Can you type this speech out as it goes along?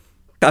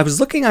I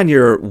was looking on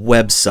your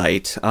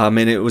website, and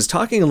it was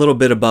talking a little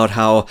bit about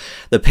how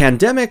the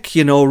pandemic,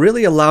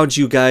 really allowed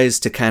you guys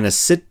to kind of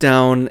sit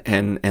down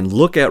and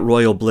look at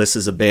Royal Bliss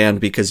as a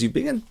band, because you've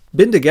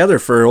been together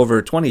for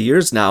over 20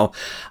 years now.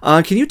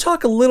 Can you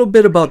talk a little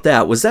bit about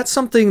that? Was that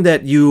something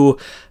that you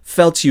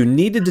felt you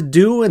needed to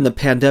do and the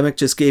pandemic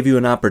just gave you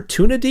an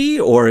opportunity,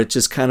 or it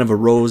just kind of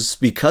arose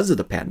because of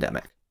the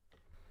pandemic?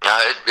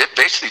 It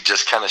basically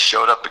just kind of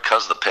showed up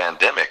because of the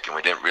pandemic, and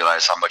we didn't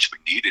realize how much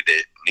we needed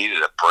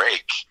a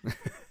break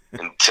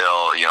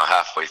until,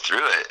 halfway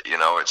through it.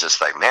 It's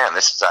just like, man,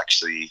 this is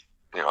actually,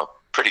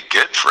 pretty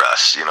good for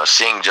us,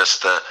 seeing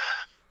just the,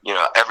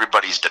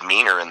 everybody's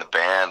demeanor in the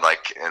band,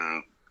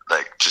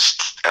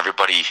 just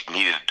everybody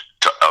needed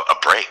a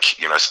break,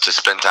 to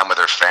spend time with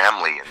their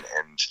family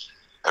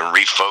and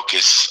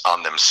refocus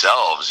on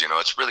themselves.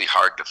 It's really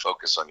hard to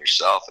focus on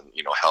yourself and,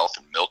 health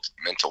and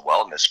mental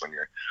wellness when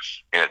you're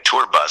in a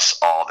tour bus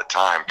all the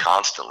time,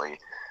 constantly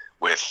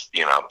with,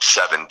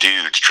 7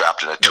 dudes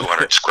trapped in a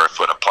 200 square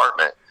foot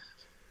apartment.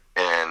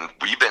 And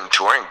we've been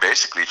touring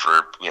basically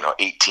for,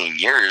 18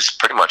 years,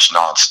 pretty much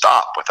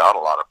nonstop without a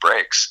lot of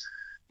breaks,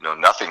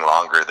 nothing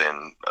longer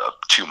than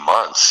 2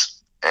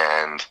 months.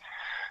 And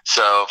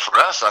so for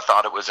us, I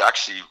thought it was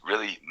actually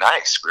really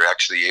nice. We were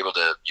actually able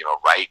to,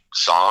 write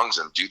songs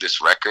and do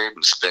this record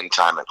and spend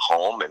time at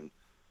home. And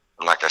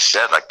like I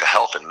said, like the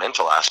health and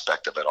mental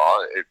aspect of it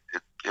all,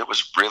 it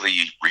was really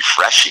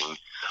refreshing.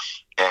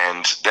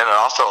 And then it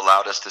also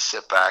allowed us to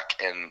sit back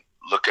and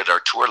look at our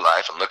tour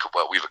life and look at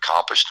what we've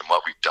accomplished and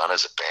what we've done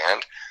as a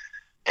band,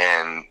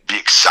 and be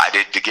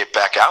excited to get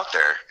back out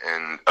there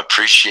and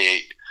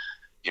appreciate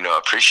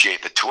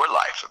the tour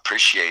life,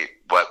 appreciate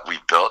what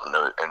we've built,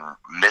 and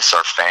miss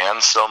our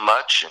fans so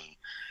much.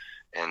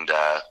 And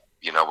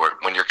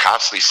when you're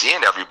constantly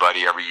seeing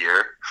everybody every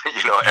year,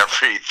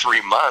 every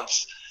 3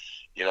 months,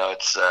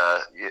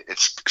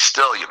 it's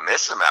still, you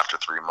miss them after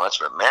 3 months,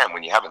 but man,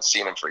 when you haven't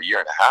seen them for a year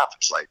and a half,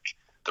 it's like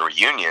the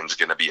reunion's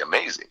going to be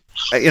amazing.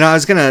 I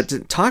was going to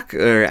talk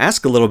or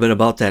ask a little bit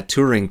about that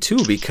touring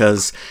too,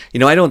 because,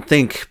 I don't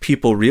think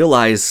people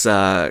realize,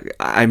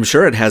 I'm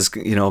sure it has,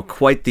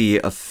 quite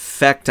the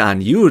effect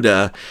on you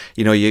to,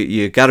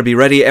 you got to be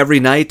ready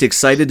every night,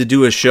 excited to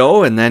do a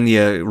show, and then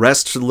you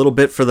rest a little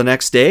bit for the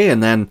next day,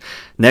 and then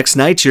next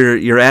night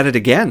you're at it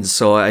again.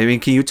 So,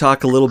 can you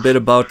talk a little bit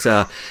about,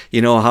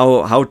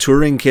 how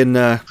touring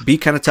can be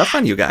kind of tough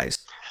on you guys?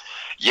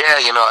 Yeah,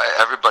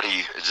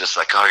 everybody is just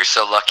like, oh, you're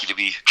so lucky to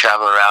be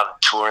traveling around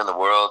and touring the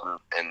world,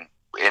 and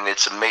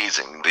it's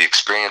amazing. The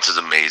experience is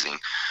amazing,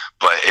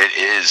 but it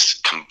is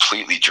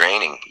completely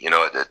draining,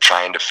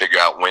 trying to figure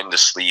out when to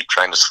sleep,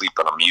 trying to sleep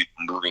on a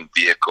moving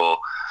vehicle.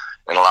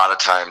 And a lot of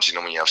times,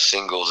 when you have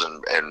singles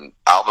and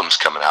albums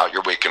coming out,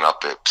 you're waking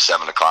up at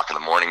 7 o'clock in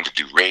the morning to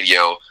do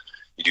radio.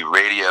 You do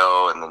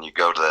radio, and then you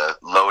go to the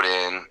load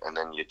in, and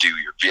then you do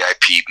your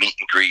VIP meet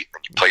and greet, and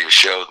then you play your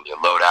show, and you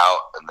load out,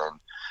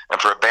 and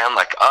for a band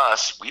like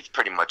us, we've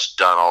pretty much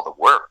done all the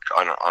work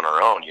on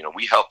our own.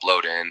 We help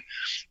load in.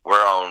 We're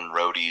our own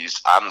roadies.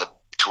 I'm the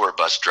tour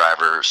bus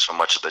driver so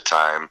much of the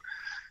time.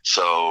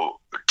 So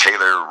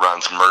Taylor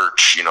runs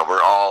merch. We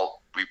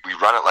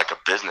run it like a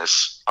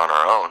business on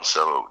our own.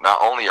 So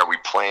not only are we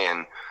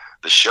playing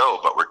the show,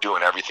 but we're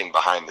doing everything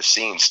behind the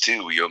scenes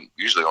too. We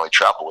usually only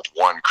travel with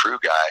one crew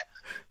guy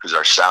who's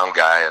our sound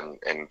guy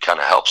and kind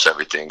of helps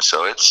everything.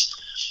 So it's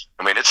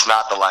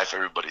not the life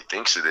everybody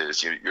thinks it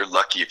is. You're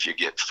lucky if you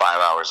get 5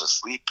 hours of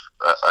sleep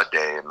a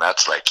day, and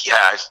that's like, yeah,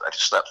 I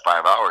just slept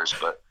 5 hours,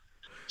 but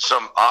so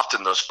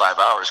often those 5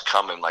 hours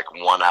come in like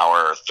 1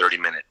 hour or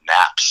 30-minute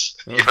naps,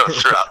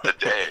 throughout the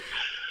day.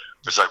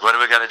 It's like, what do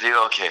we got to do?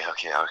 Okay,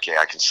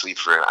 I can sleep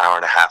for an hour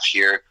and a half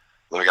here.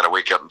 Then we got to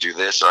wake up and do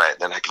this. All right,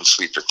 then I can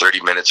sleep for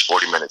 30 minutes,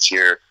 40 minutes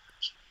here.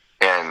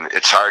 And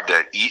it's hard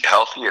to eat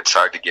healthy. It's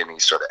hard to get any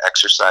sort of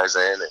exercise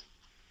in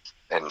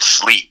and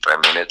sleep.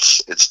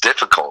 It's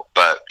difficult,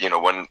 but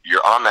when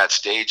you're on that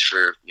stage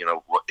for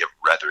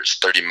whether it's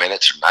 30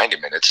 minutes or 90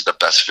 minutes, it's the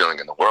best feeling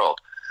in the world.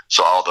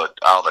 So all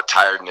the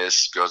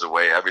tiredness goes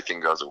away, everything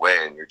goes away,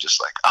 and you're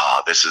just like,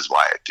 oh, this is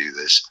why I do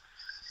this.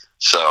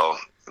 So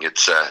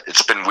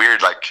it's been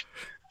weird. Like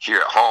here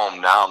at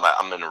home now,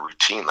 I'm in a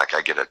routine. Like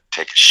I get to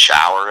take a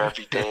shower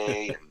every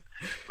day and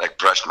like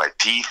brush my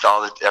teeth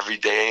every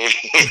day,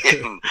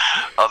 and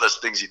all those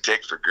things you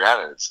take for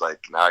granted. It's like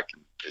now I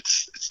can.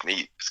 It's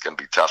neat. It's going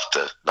to be tough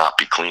to not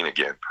be clean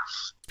again.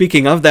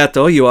 Speaking of that,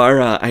 though, you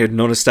are, I had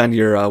noticed on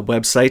your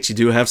website, you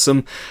do have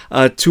some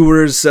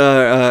tours,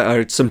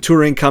 or some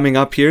touring coming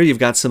up here. You've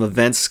got some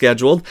events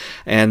scheduled.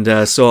 And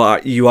are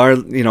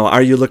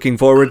you looking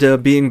forward to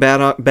being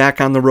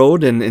back on the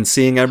road and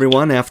seeing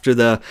everyone after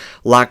the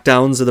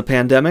lockdowns of the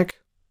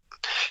pandemic?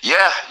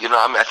 Yeah,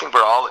 I think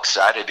we're all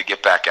excited to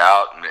get back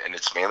out, and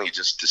it's mainly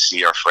just to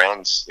see our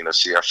friends,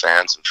 see our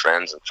fans and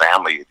friends and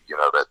family,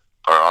 that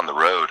are on the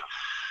road.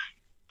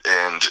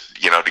 And,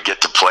 to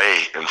get to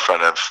play in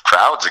front of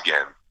crowds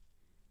again,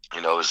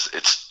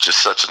 it's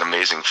just such an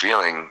amazing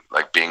feeling,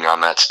 like being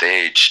on that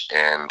stage.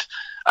 And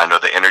I know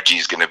the energy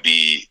is going to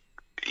be,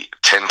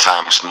 10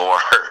 times more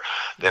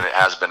than it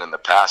has been in the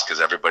past,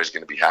 because everybody's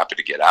going to be happy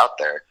to get out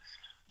there.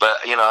 But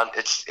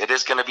it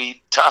is going to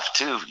be tough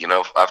too.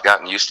 I've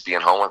gotten used to being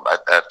home. I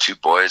have 2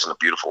 boys and a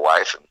beautiful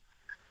wife,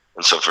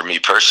 and so for me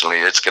personally,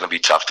 it's going to be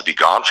tough to be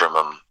gone from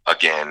them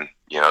again.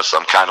 So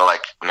I'm kind of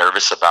like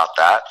nervous about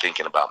that,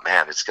 thinking about,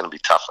 man, it's going to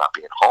be tough not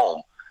being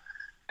home,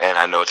 and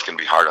I know it's going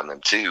to be hard on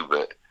them too.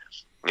 But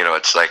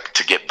it's like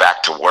to get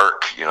back to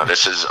work.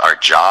 This is our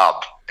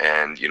job,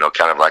 and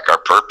kind of like our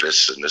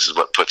purpose, and this is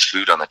what puts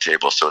food on the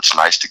table. So it's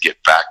nice to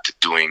get back to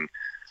doing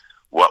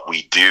what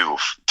we do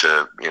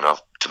to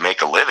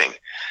make a living.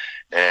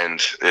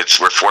 And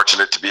we're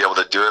fortunate to be able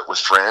to do it with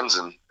friends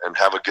and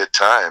have a good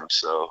time.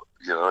 So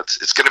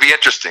it's going to be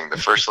interesting. The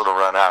first little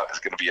run out is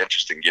going to be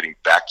interesting, getting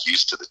back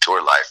used to the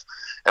tour life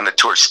and the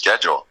tour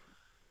schedule.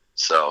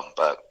 So,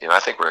 but I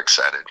think we're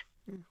excited.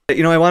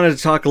 I wanted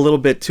to talk a little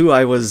bit too.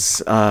 I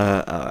was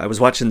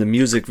watching the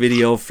music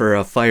video for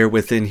 "A Fire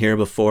Within" here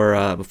before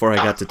I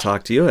got to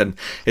talk to you, and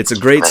it's a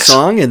great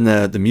song, and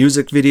the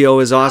music video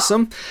is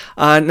awesome.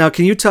 Now,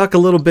 can you talk a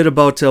little bit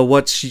about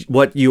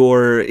what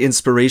your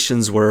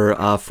inspirations were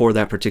for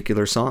that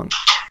particular song?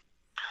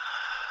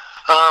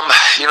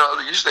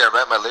 Usually I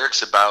write my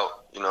lyrics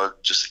about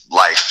just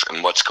life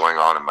and what's going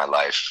on in my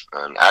life,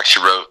 and I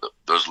actually wrote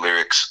those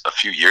lyrics a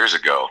few years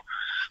ago,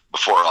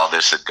 before all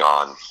this had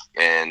gone.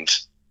 And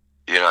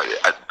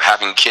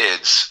having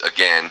kids,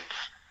 again,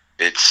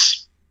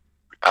 it's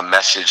a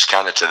message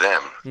kind of to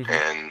them. Mm-hmm.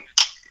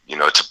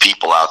 And to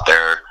people out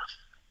there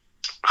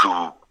who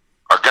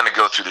are going to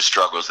go through the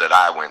struggles that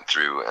I went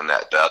through, and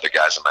that the other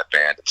guys in my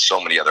band, and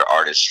so many other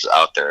artists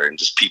out there, and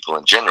just people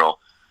in general,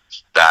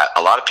 that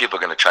a lot of people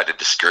are going to try to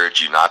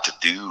discourage you not to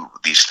do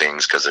these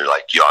things, because they're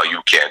like, yo, you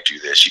can't do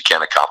this, you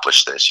can't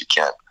accomplish this, you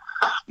can't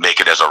make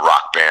it as a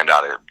rock band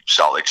out of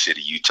Salt Lake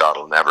City, Utah,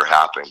 it'll never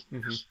happen.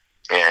 Mm-hmm.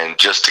 And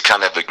just to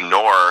kind of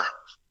ignore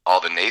all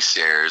the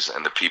naysayers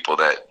and the people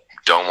that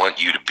don't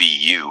want you to be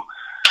you.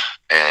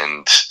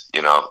 And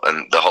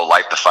and the whole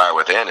Light the Fire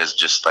Within is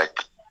just like,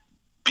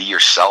 be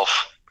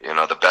yourself.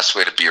 The best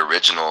way to be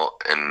original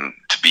and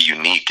to be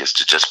unique is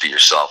to just be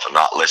yourself, and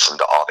not listen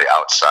to all the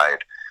outside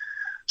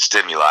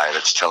stimuli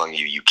that's telling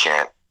you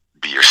can't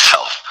be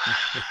yourself.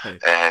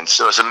 And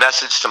so it's a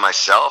message to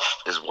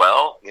myself as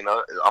well,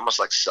 almost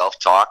like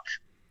self-talk.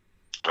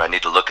 I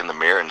need to look in the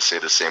mirror and say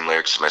the same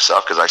lyrics to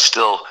myself, because I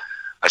still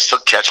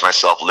catch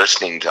myself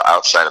listening to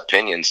outside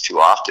opinions too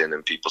often,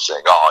 and people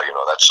saying,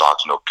 oh, that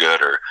song's no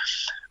good,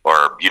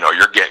 or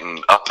you're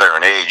getting up there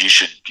in age, you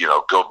should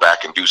go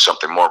back and do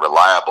something more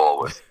reliable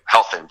with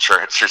health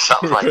insurance or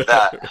something like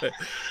that.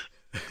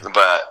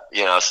 But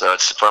so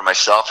it's for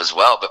myself as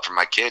well, but for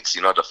my kids,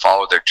 to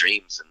follow their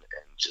dreams and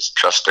just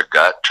trust their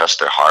gut, trust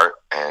their heart,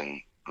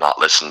 and not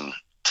listen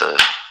to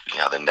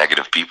the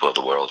negative people of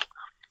the world.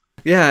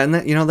 Yeah, and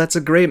that's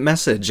a great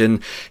message.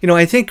 And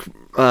I think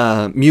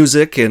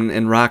music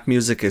and rock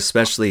music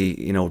especially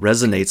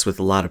resonates with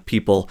a lot of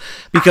people,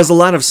 because a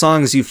lot of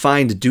songs you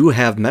find do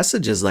have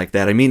messages like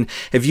that. I mean,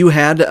 have you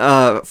had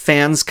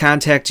fans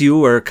contact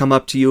you or come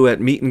up to you at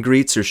meet and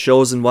greets or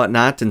shows and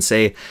whatnot and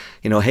say,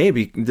 hey,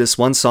 this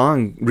one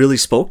song really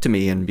spoke to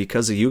me, and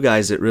because of you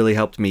guys it really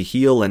helped me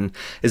heal? And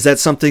is that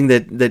something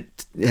that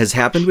has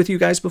happened with you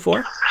guys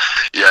before?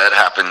 Yeah, it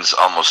happens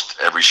almost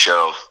every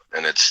show.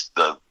 And it's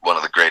one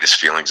of the greatest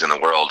feelings in the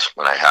world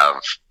when I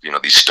have,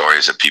 these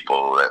stories of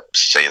people that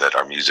say that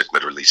our music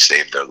literally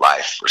saved their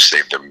life, or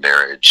saved their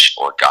marriage,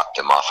 or got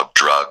them off of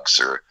drugs,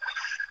 or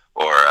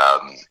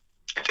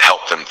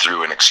helped them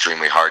through an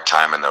extremely hard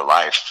time in their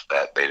life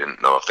that they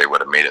didn't know if they would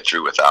have made it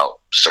through without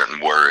certain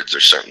words or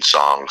certain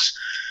songs.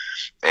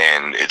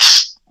 And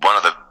it's one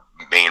of the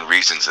main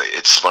reasons that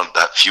it's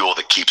that fuel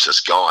that keeps us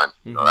going.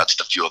 Mm-hmm. That's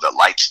the fuel that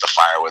lights the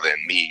fire within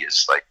me,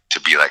 is like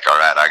to be like, all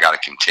right, I got to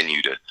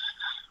continue to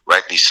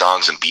write these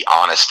songs and be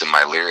honest in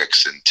my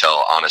lyrics and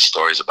tell honest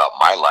stories about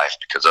my life,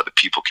 because other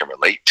people can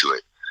relate to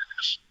it.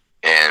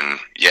 And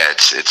yeah,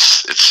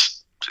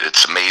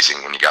 it's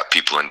amazing when you got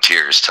people in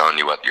tears telling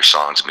you what your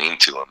songs mean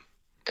to them,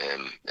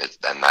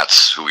 and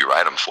that's who we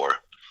write them for.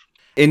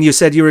 And you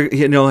said you were,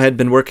 had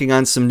been working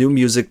on some new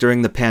music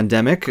during the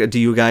pandemic. Do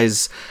you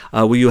guys,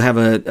 will you have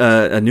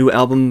a new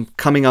album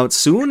coming out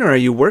soon, or are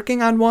you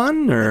working on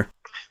one? Or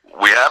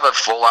we have a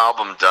full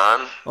album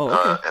done,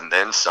 okay. And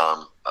then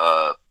some.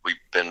 We've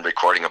been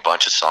recording a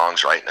bunch of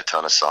songs, writing a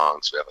ton of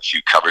songs. We have a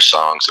few cover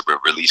songs that we're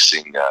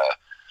releasing.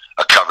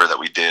 A cover that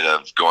we did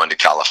of Going to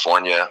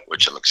California,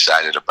 which I'm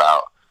excited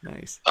about.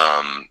 Nice.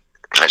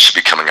 That should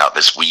be coming out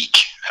this week,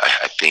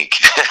 I think.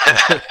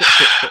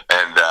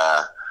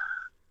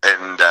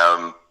 And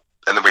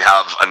then we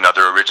have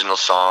another original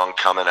song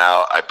coming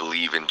out, I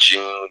believe, in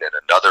June, and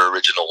another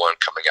original one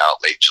coming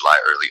out late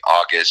July, early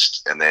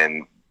August. And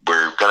then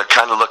we're going to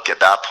kind of look at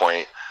that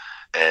point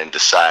and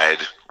decide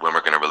when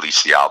we're going to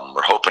release the album.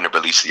 We're hoping to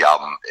release the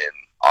album in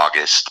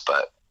August,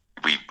 but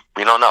we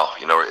don't know.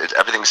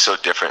 Everything's so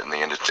different in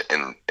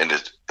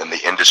the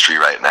industry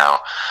right now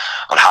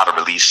on how to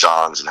release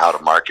songs and how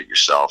to market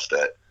yourself,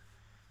 that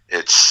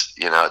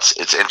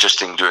it's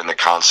interesting doing the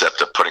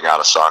concept of putting out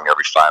a song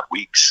every 5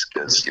 weeks,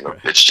 because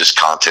it's just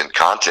content,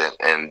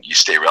 and you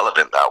stay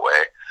relevant that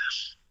way.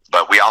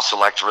 But we also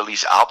like to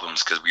release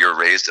albums because we were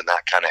raised in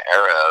that kind of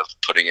era of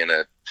putting in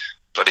a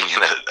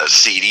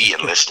CD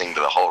and listening to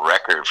the whole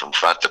record from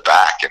front to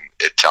back and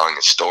it telling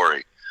a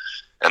story.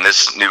 And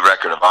this new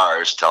record of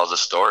ours tells a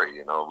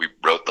story. We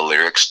wrote the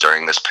lyrics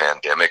during this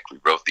pandemic. We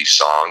wrote these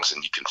songs,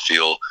 and you can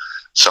feel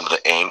some of the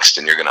angst,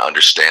 and you're going to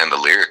understand the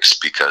lyrics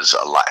because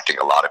I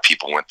think a lot of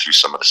people went through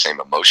some of the same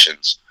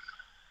emotions.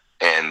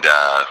 And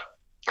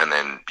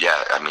then,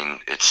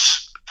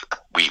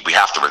 we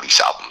have to release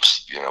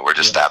albums. We're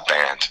just that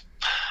band.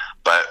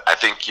 But I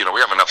think, we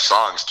have enough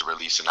songs to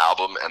release an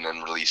album and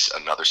then release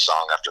another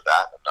song after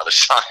that, another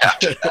song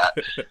after that.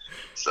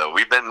 So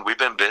we've been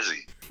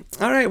busy.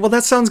 All right. Well,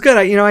 that sounds good.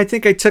 I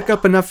think I took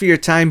up enough of your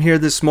time here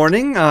this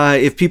morning.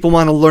 If people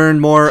want to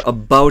learn more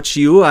about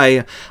you,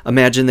 I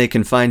imagine they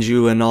can find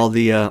you in all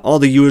the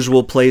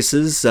usual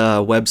places,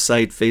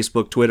 website,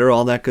 Facebook, Twitter,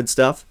 all that good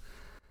stuff.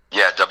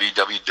 Yeah,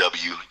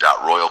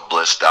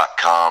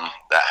 www.royalbliss.com.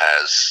 That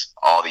has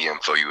all the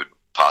info you would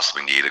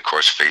possibly need. Of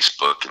course,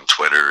 Facebook and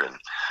Twitter and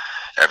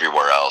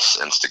everywhere else,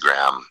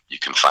 Instagram. You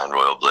can find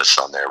Royal Bliss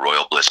on there,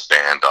 Royal Bliss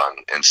Band on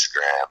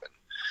Instagram.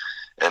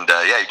 And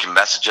you can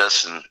message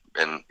us, and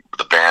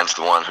the band's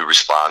the one who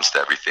responds to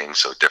everything.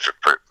 So different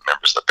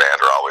members of the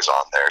band are always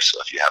on there.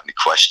 So if you have any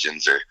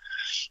questions or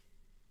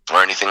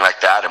anything like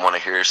that and want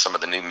to hear some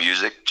of the new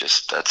music,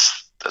 just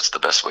that's the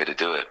best way to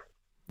do it.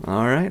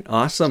 All right.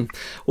 Awesome.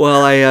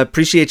 Well, I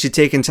appreciate you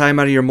taking time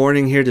out of your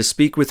morning here to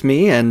speak with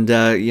me. And,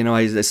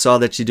 I saw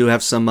that you do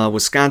have some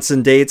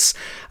Wisconsin dates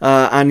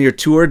on your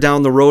tour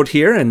down the road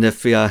here. And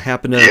if you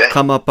happen to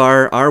come up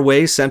our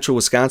way, Central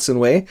Wisconsin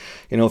way,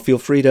 feel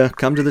free to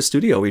come to the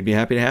studio. We'd be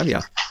happy to have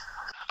you.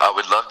 I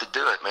would love to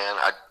do it, man.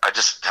 I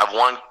just have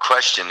one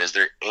question. Is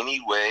there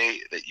any way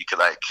that you could,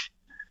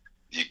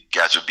 you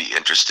guys would be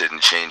interested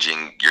in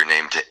changing your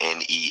name to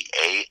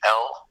Neal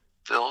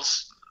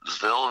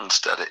Ville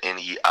instead of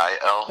Neil?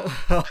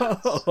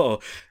 Oh,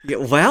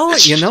 well,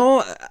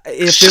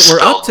 if it were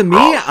up to me,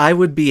 I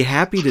would be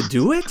happy to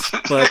do it,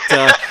 but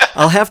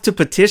I'll have to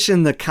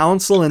petition the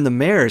council and the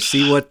mayor,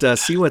 see what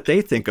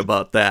they think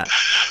about that.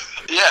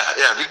 Yeah,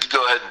 if you could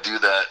go ahead and do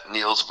that,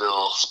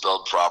 Neilsville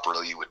spelled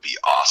properly would be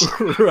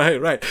awesome.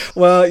 Right.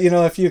 Well,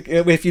 if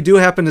you do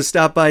happen to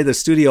stop by the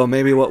studio,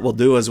 maybe what we'll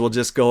do is we'll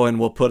just go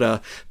and we'll put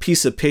a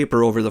piece of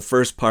paper over the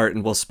first part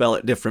and we'll spell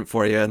it different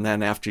for you, and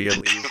then after you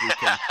leave,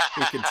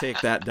 we can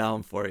take that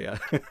down for you.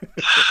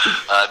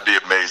 That'd be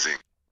amazing.